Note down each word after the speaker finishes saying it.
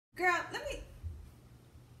Girl,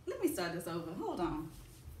 let me start this over. Hold on.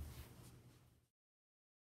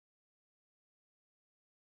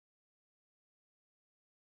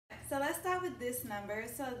 So let's start with this number.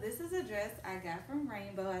 So this is a dress I got from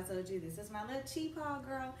Rainbow. I told you this is my little cheap haul,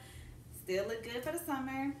 girl. Still look good for the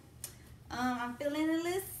summer. I'm feeling a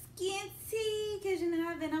little skinty because you know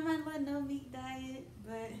I've been on my little no meat diet.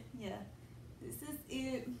 But yeah, this is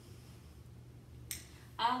it.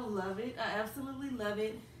 I love it. I absolutely love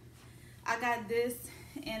it. I got this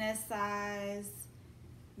in a size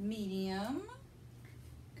medium.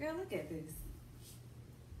 Girl, look at this.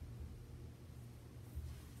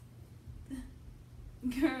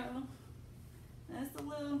 Girl, that's a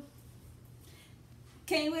little,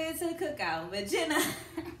 can't wait to the cookout, but you know.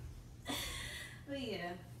 But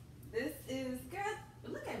yeah, this is, girl,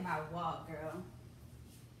 look at my walk, girl.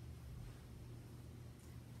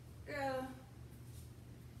 Girl,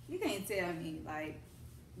 you can't tell me, like,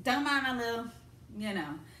 don't mind my little, you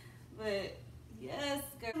know, but yes,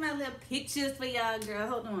 girl, my little pictures for y'all, girl,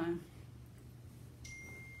 hold on.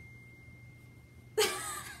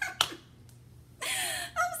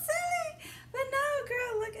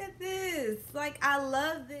 Like, I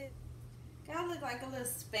love this. God, look like a little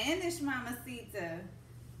Spanish mamacita.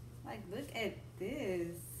 Like, look at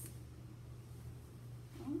this.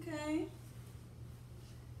 Okay.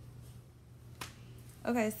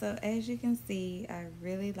 Okay, so as you can see, I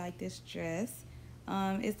really like this dress.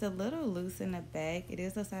 It's a little loose in the back. It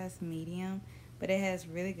is a size medium, but it has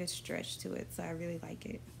really good stretch to it, so I really like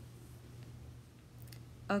it.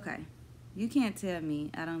 Okay, you can't tell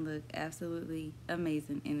me I don't look absolutely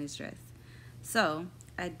amazing in this dress. So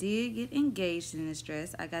I did get engaged in this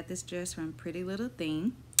dress. I got this dress from Pretty Little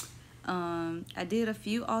Thing. I did a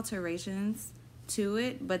few alterations to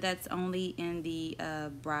it, but that's only in the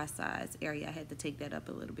bra size area. I had to take that up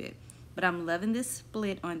a little bit. But I'm loving this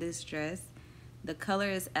split on this dress. The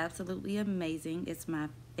color is absolutely amazing. It's my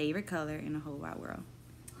favorite color in the whole wide world.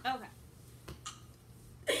 Okay.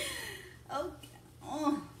 Okay.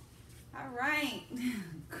 Oh. All right.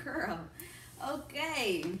 Girl.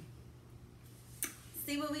 Okay.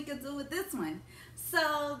 See what we could do with this one.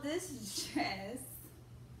 So this dress,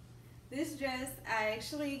 I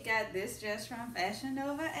actually got this dress from Fashion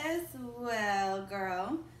Nova as well,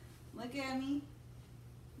 girl. Look at me.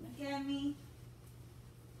 Look at me.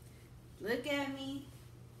 Look at me.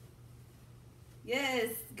 Yes,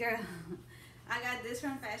 girl. I got this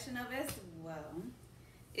from Fashion Nova as well.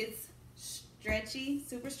 It's stretchy,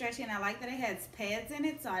 super stretchy, and I like that it has pads in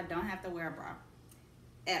it so I don't have to wear a bra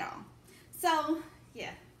at all. So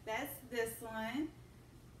yeah, that's this one.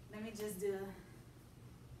 Let me just do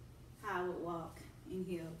how I would walk in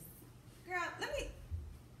heels. Girl,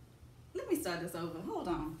 let me start this over. Hold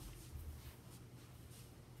on.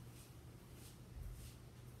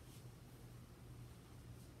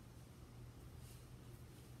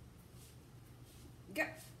 Girl,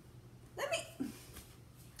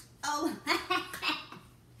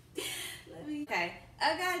 okay,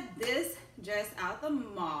 I got this dress out the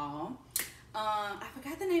mall. I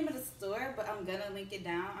forgot the name of the store, but I'm gonna link it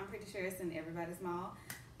down. I'm pretty sure it's in Everybody's Mall.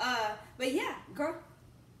 But yeah, girl,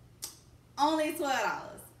 only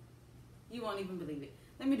 $12. You won't even believe it.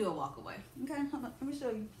 Let me do a walk away. Okay, hold on. Let me show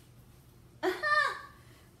you.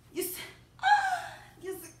 You see,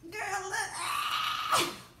 girl, look.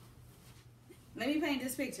 Let me paint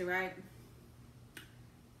this picture, right?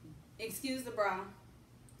 Excuse the bra.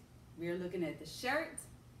 We're looking at the shirt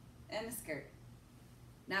and the skirt.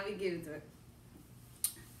 Now we get into it.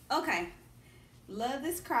 Okay, love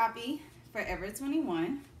this crappie, Forever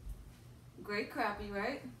 21. Great crappie,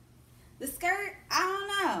 right? The skirt,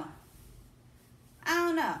 I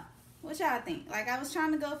don't know. What y'all think? Like, I was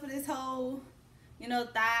trying to go for this whole, you know,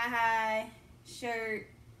 thigh-high shirt.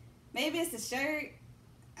 Maybe it's a shirt.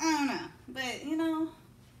 I don't know. But, you know,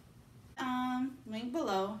 link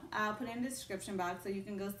below. I'll put it in the description box so you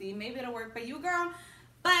can go see. Maybe it'll work for you, girl.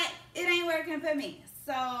 But it ain't working for me.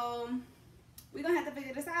 So we're gonna have to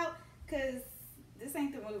figure this out, because this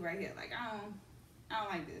ain't the move right here. Like, I don't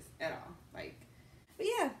like this at all. Like, but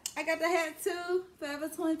yeah, I got the hat too. Forever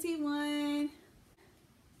 21.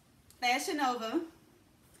 Fashion Nova.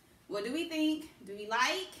 What do we think? Do we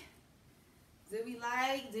like? Do we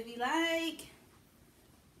like? Do we like?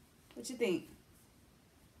 What you think?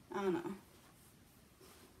 I don't know.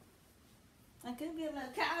 I could be a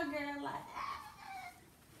little cowgirl, like,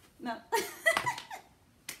 no. Okay.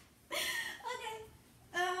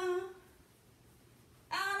 I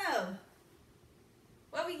don't know.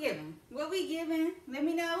 What we giving? What we giving? Let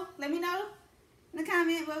me know. Let me know in the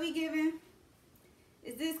comment what we giving.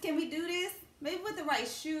 Is this, can we do this? Maybe with the right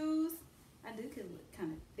shoes. I do could look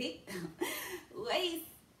kind of thick.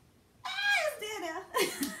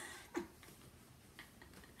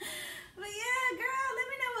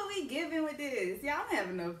 this. Y'all, I'm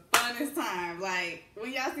having the funnest time. Like,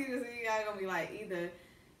 when y'all see this video, y'all gonna be like, either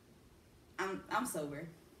I'm sober.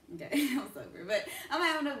 Okay, I'm sober. But I'm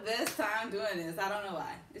having the best time doing this. I don't know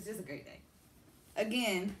why. It's just a great day.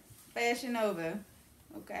 Again, Fashion Nova.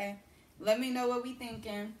 Okay? Let me know what we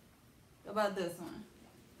thinking about this one.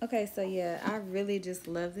 Okay, so yeah, I really just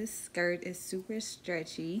love this skirt. It's super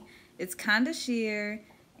stretchy. It's kind of sheer,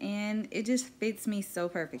 and it just fits me so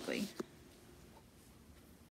perfectly.